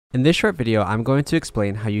In this short video, I'm going to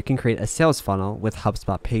explain how you can create a sales funnel with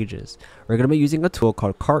HubSpot Pages. We're going to be using a tool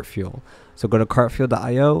called Cartfuel. So go to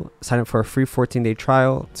cartfuel.io, sign up for a free 14-day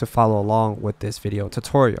trial to follow along with this video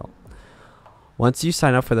tutorial. Once you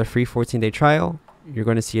sign up for the free 14-day trial, you're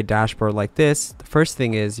going to see a dashboard like this. The first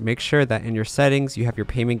thing is you make sure that in your settings, you have your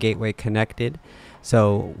payment gateway connected.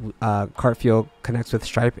 So Cartfuel connects with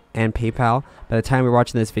Stripe and PayPal. By the time we're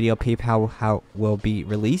watching this video, PayPal will be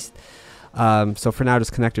released. So for now,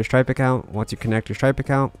 just connect your Stripe account. Once you connect your Stripe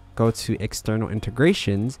account, go to external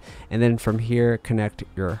integrations, and then from here, connect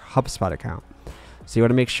your HubSpot account. So you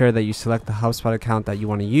want to make sure that you select the HubSpot account that you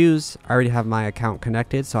want to use. I already have my account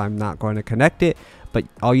connected, so I'm not going to connect it, but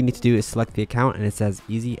all you need to do is select the account, and it's as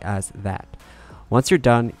easy as that. Once you're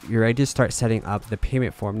done, you're ready to start setting up the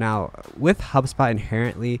payment form. Now, with HubSpot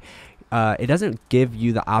inherently, it doesn't give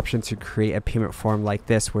you the option to create a payment form like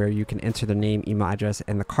this where you can enter the name, email address,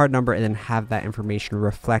 and the card number and then have that information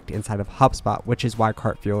reflect inside of HubSpot, which is why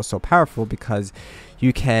Cartfuel is so powerful, because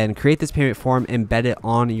you can create this payment form, embed it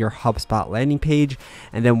on your HubSpot landing page,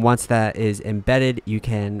 and then once that is embedded, you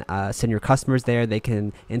can send your customers there. They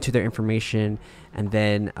can enter their information, and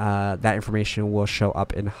then that information will show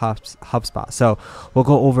up in HubSpot. So we'll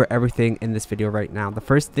go over everything in this video right now. The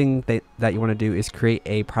first thing that you want to do is create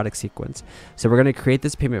a product sequence. So we're going to create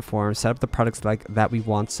this payment form, set up the products like that we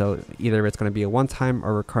want. So either it's going to be a one-time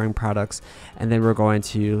or recurring products, and then we're going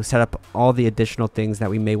to set up all the additional things that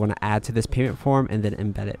we may want to add to this payment form and then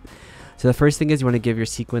embed it. So the first thing is you want to give your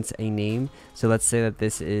sequence a name. So let's say that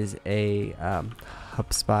this is a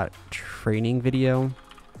HubSpot training video.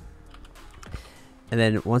 And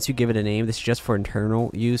then once you give it a name, this is just for internal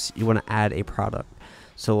use, you want to add a product.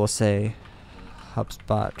 So we'll say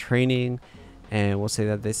HubSpot training, and we'll say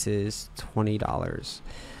that this is $20.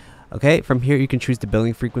 Okay, from here you can choose the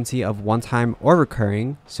billing frequency of one time or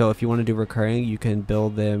recurring. So if you want to do recurring, you can bill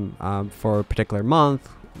them for a particular month,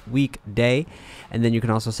 week, day, and then you can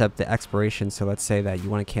also set up the expiration. So let's say that you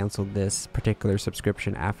want to cancel this particular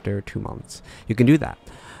subscription after 2 months. You can do that.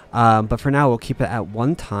 But for now, we'll keep it at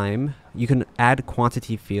one time. You can add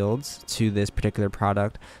quantity fields to this particular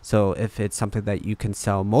product. So if it's something that you can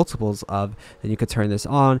sell multiples of, then you could turn this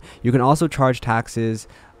on. You can also charge taxes.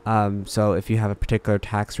 So if you have a particular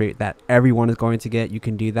tax rate that everyone is going to get, you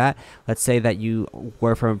can do that. Let's say that you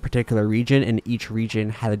were from a particular region and each region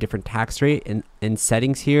had a different tax rate. In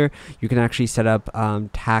settings here, you can actually set up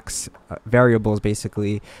tax variables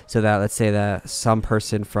basically, so that let's say that some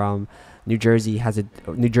person from New Jersey,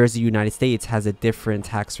 United States has a different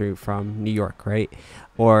tax rate from New York, right?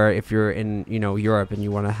 Or if you're in, Europe and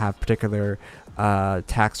you want to have particular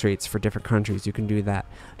tax rates for different countries, you can do that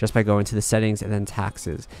just by going to the settings and then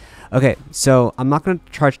taxes. Okay, so I'm not going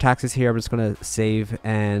to charge taxes here. I'm just going to save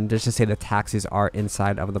and just to say the taxes are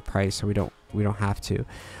inside of the price, so we don't have to.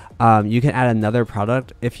 You can add another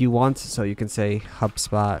product if you want. So you can say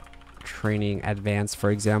HubSpot training advanced, for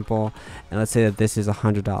example, and let's say that this is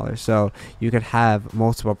 $100. So you could have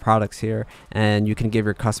multiple products here, and you can give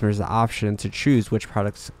your customers the option to choose which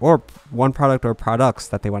products, or one product or products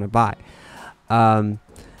that they want to buy.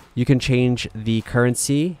 You can change the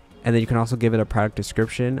currency, and then you can also give it a product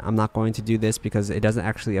description. I'm not going to do this because it doesn't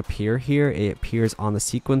actually appear here. It appears on the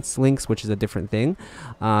sequence links, which is a different thing,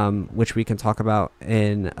 which we can talk about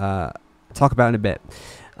in a bit.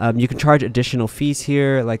 You can charge additional fees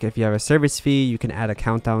here, like if you have a service fee, you can add a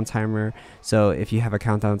countdown timer. So if you have a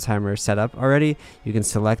countdown timer set up already, you can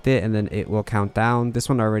select it and then it will count down. This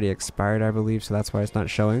one already expired, I believe, so that's why it's not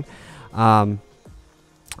showing.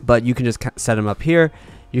 But you can just set them up here.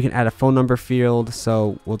 You can add a phone number field,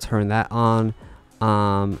 so we'll turn that on.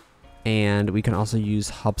 And we can also use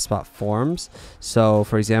HubSpot Forms. So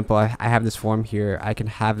for example, I have this form here. I can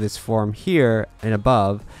have this form here and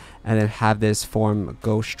above, and then have this form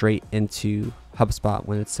go straight into HubSpot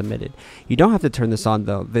when it's submitted. You don't have to turn this on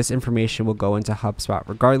though. This information will go into HubSpot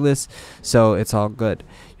regardless, so it's all good.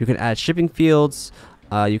 You can add shipping fields,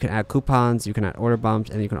 you can add coupons, you can add order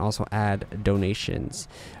bumps, and you can also add donations,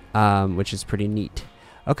 which is pretty neat.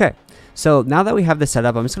 Okay, so now that we have this set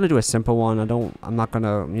up, I'm just going to do a simple one. I'm not going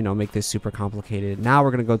to, make this super complicated. Now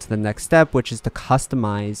we're going to go to the next step, which is to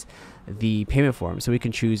customize the payment form. So we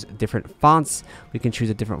can choose different fonts. We can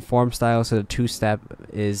choose a different form style. So the two-step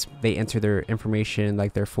is they enter their information,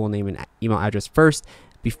 like their full name and email address first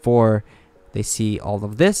before they see all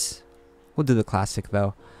of this. We'll do the classic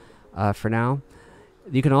though for now.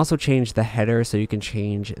 You can also change the header, so you can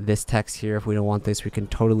change this text here. If we don't want this, we can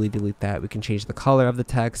totally delete that. We can change the color of the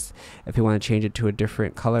text. If we want to change it to a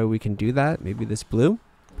different color, we can do that. Maybe this blue.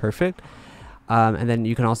 Perfect. And then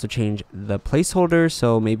you can also change the placeholder.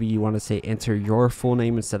 So maybe you want to say enter your full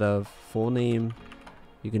name instead of full name.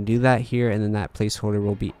 You can do that here, and then that placeholder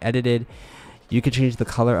will be edited. You can change the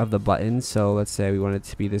color of the button. So let's say we want it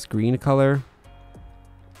to be this green color.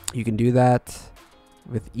 You can do that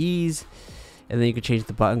with ease. And then you can change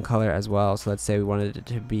the button color as well. So let's say we wanted it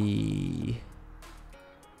to be,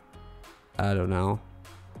 I don't know.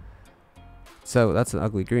 So that's an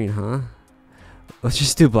ugly green, huh? Let's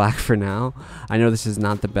just do black for now. I know this is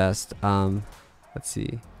not the best. Let's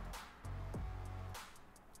see.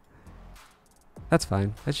 That's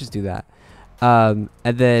fine. Let's just do that. And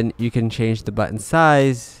then you can change the button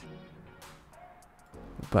size,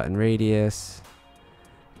 button radius,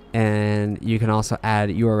 and you can also add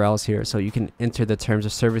URLs here. So you can enter the terms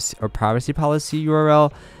of service or privacy policy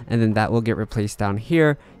URL, and then that will get replaced down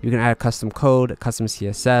here. You can add a custom code, custom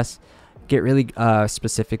CSS, get really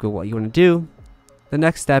specific with what you want to do. The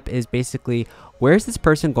next step is basically, where is this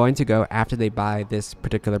person going to go after they buy this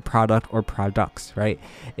particular product or products, right?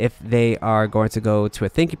 If they are going to go to a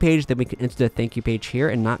thank you page, then we can enter the thank you page here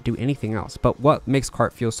and not do anything else. But what makes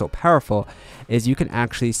Cartfuel so powerful is you can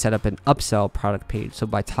actually set up an upsell product page. So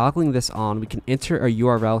by toggling this on, we can enter a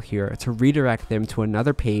URL here to redirect them to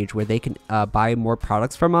another page where they can buy more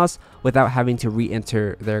products from us without having to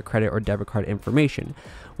re-enter their credit or debit card information,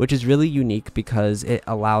 which is really unique because it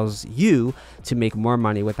allows you to make more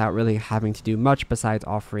money without really having to do much besides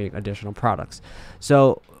offering additional products.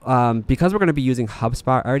 So because we're going to be using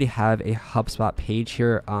HubSpot, I already have a HubSpot page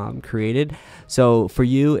here created. So for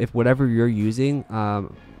you, if whatever you're using,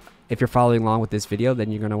 if you're following along with this video,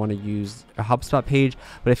 then you're going to want to use a HubSpot page.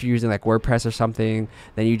 But if you're using like WordPress or something,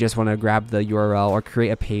 then you just want to grab the URL or create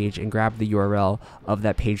a page and grab the URL of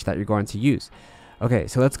that page that you're going to use. Okay,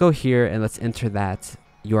 so let's go here and let's enter that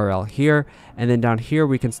URL here, and then down here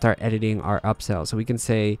we can start editing our upsell. So we can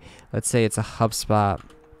say, let's say it's a HubSpot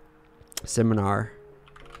seminar,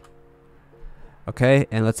 okay,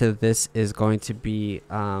 and let's say that this is going to be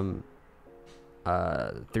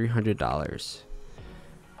 $300.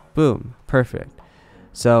 Boom, perfect.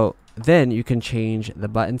 So then you can change the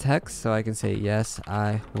button text. So I can say, yes,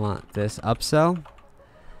 I want this upsell.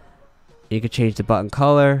 You can change the button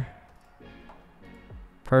color.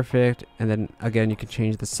 Perfect. And then again, you can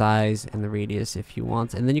change the size and the radius if you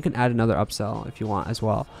want, and then you can add another upsell if you want as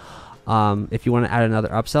well. If you want to add another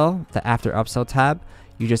upsell, the after upsell tab,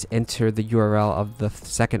 you just enter the URL of the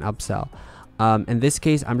second upsell. In this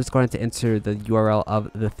case, I'm just going to enter the URL of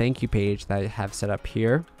the thank you page that I have set up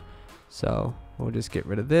here. So we'll just get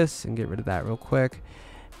rid of this and get rid of that real quick,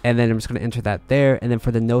 and then I'm just going to enter that there. And then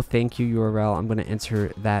for the no thank you URL, I'm going to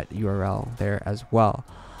enter that URL there as well.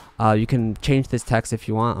 You can change this text if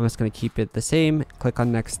you want. I'm just going to keep it the same. Click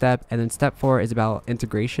on next step, and then step 4 is about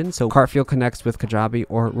integration. So Cartfuel connects with Kajabi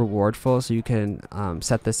or Rewardful, so you can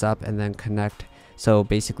set this up and then connect. So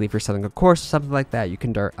basically, if you're selling a course or something like that, you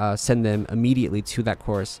can send them immediately to that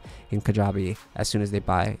course in Kajabi as soon as they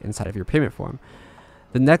buy inside of your payment form.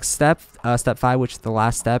 The next step, step 5, which is the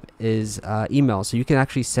last step, is email. So you can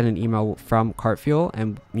actually send an email from Cartfuel,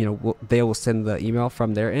 and they will send the email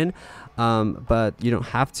from their end. But you don't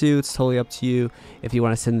have to. It's totally up to you. If you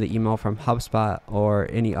want to send the email from HubSpot or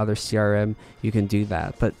any other CRM, you can do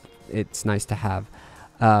that. But it's nice to have.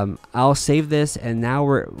 I'll save this, and now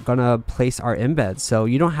we're gonna place our embed. So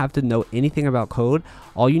you don't have to know anything about code.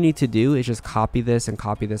 All you need to do is just copy this, and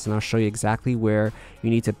I'll show you exactly where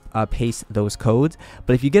you need to paste those codes.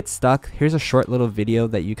 But if you get stuck, here's a short little video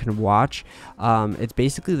that you can watch. It's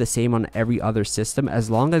basically the same on every other system.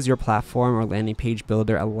 As long as your platform or landing page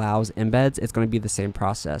builder allows embeds, it's going to be the same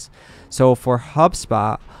process. So for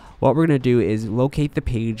HubSpot, what we're going to do is locate the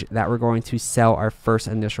page that we're going to sell our first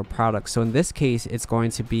initial product. So in this case, it's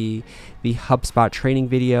going to be the HubSpot training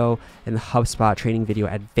video and the HubSpot training video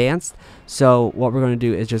advanced. So what we're going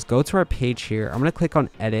to do is just go to our page here. I'm going to click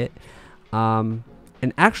on edit. And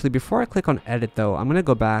actually, before I click on edit though, I'm going to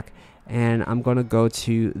go back and I'm going to go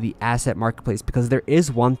to the asset marketplace, because there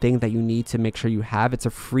is one thing that you need to make sure you have. It's a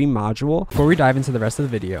free module. Before we dive into the rest of the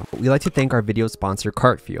video, we like to thank our video sponsor,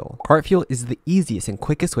 Cartfuel. Cartfuel is the easiest and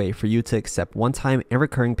quickest way for you to accept one-time and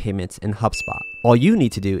recurring payments in HubSpot. All you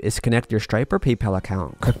need to do is connect your Stripe or PayPal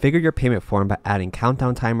account, configure your payment form by adding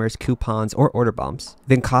countdown timers, coupons, or order bumps,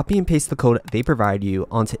 then copy and paste the code they provide you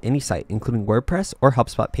onto any site, including WordPress or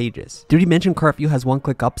HubSpot Pages. Did we mention Cartfuel has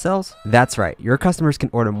one-click upsells? That's right, your customers can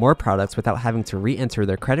order more products without having to re-enter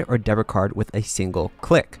their credit or debit card with a single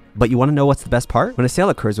click. But you want to know what's the best part? When a sale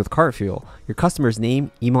occurs with Cartfuel, your customer's name,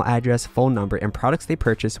 email address, phone number, and products they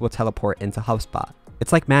purchase will teleport into HubSpot.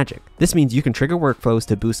 It's like magic. This means you can trigger workflows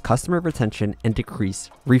to boost customer retention and decrease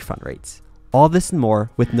refund rates. All this and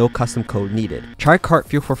more with no custom code needed. Try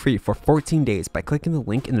Cartfuel for free for 14 days by clicking the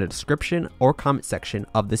link in the description or comment section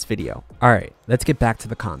of this video. All right, let's get back to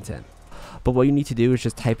the content. But what you need to do is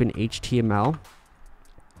just type in HTML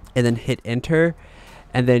and then hit enter.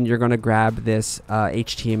 And then you're going to grab this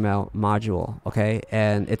HTML module, okay?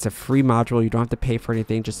 And it's a free module. You don't have to pay for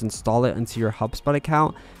anything. Just install it into your HubSpot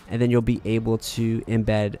account, and then you'll be able to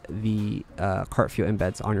embed the Cartfuel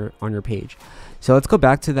embeds on your page. So let's go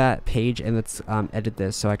back to that page and let's edit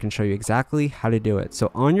this so I can show you exactly how to do it.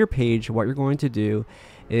 So on your page, what you're going to do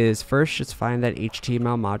is first just find that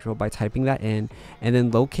HTML module by typing that in, and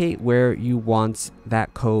then locate where you want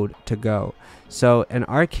that code to go. So in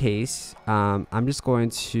our case, I'm just going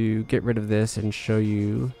to get rid of this and show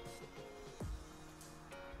you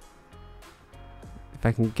if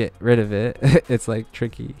I can get rid of it. It's like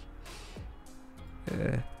tricky.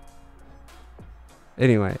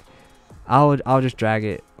 Anyway, I'll just drag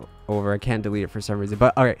it over. I can't delete it for some reason,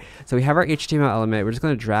 but all right. So we have our HTML element. We're just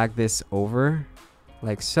going to drag this over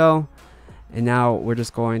like so, and now we're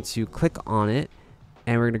just going to click on it,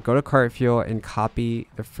 and we're going to go to Cartfuel and copy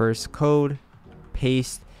the first code,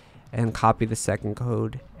 paste, and copy the second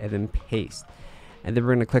code, and then paste. And then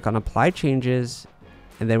we're going to click on apply changes,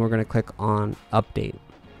 and then we're going to click on update,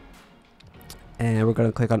 and we're going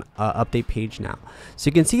to click on update page now. So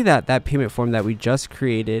you can see that that payment form that we just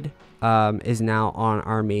created is now on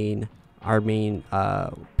our main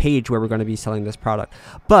page where we're going to be selling this product.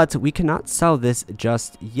 But we cannot sell this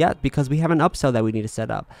just yet because we have an upsell that we need to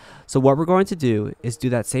set up. So what we're going to do is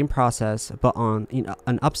do that same process but on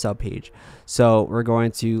an upsell page. So we're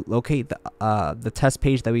going to locate the test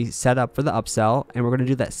page that we set up for the upsell, and we're going to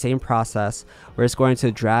do that same process. We're just going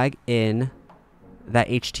to drag in that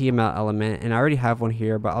HTML element, and I already have one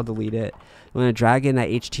here, but I'll delete it. You're going to drag in that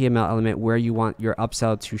HTML element where you want your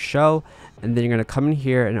upsell to show, and then you're going to come in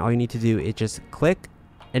here, and all you need to do is just click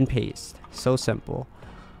and paste. So simple.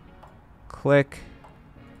 Click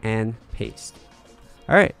and paste.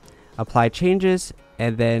 All right, apply changes,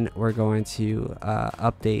 and then we're going to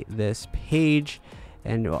update this page,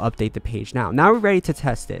 and we'll update the page now. Now we're ready to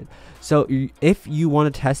test it. So if you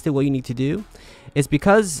want to test it, what you need to do is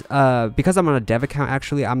because I'm on a dev account,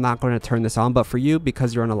 actually, I'm not going to turn this on. But for you,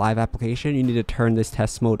 because you're on a live application, you need to turn this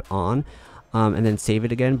test mode on and then save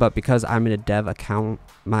it again. But because I'm in a dev account,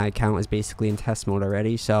 my account is basically in test mode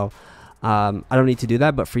already. So I don't need to do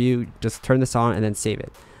that. But for you, just turn this on and then save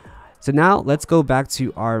it. So now let's go back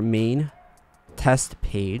to our main test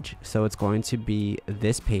page. So it's going to be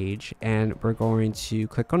this page, and we're going to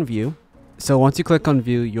click on view. So once you click on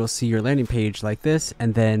view, you'll see your landing page like this,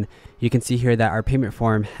 and then you can see here that our payment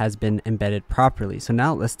form has been embedded properly. So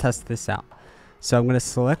now let's test this out. So I'm going to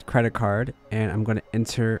select credit card, and I'm going to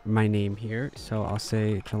enter my name here. So I'll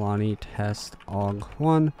say Jelani Test Og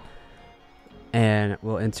 1, and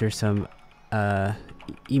we'll enter some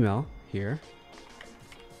email here.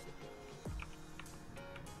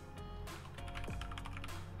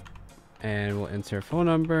 And we'll enter a phone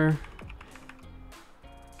number.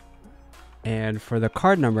 And for the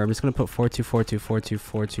card number, I'm just going to put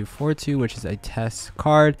 4242424242, which is a test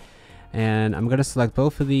card. And I'm going to select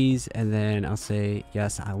both of these, and then I'll say,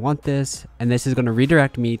 yes, I want this. And this is going to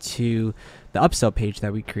redirect me to the upsell page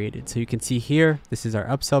that we created. So you can see here, this is our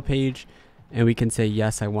upsell page, and we can say,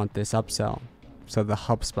 yes, I want this upsell. So the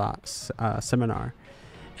HubSpot seminar.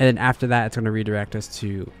 And then after that, it's going to redirect us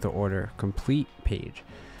to the order complete page.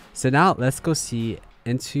 So now let's go see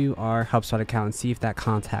into our HubSpot account and see if that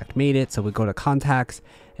contact made it. So we go to contacts,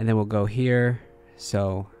 and then we'll go here.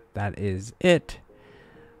 So that is it.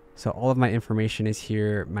 So all of my information is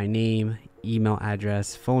here: my name, email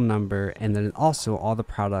address, phone number, and then also all the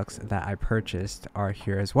products that I purchased are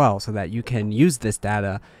here as well, so that you can use this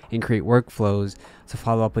data and create workflows to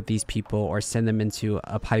follow up with these people or send them into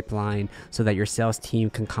a pipeline so that your sales team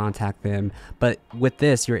can contact them. But with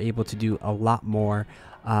this, you're able to do a lot more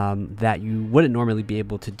that you wouldn't normally be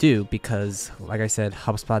able to do, because like I said,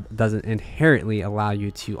 HubSpot doesn't inherently allow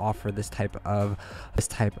you to offer this type of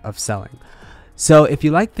selling. So if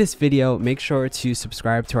you like this video, make sure to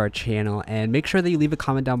subscribe to our channel, and make sure that you leave a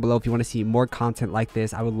comment down below if you want to see more content like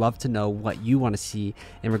this. I would love to know what you want to see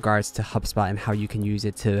in regards to HubSpot and how you can use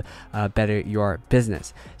it to better your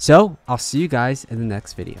business. So I'll see you guys in the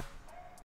next video.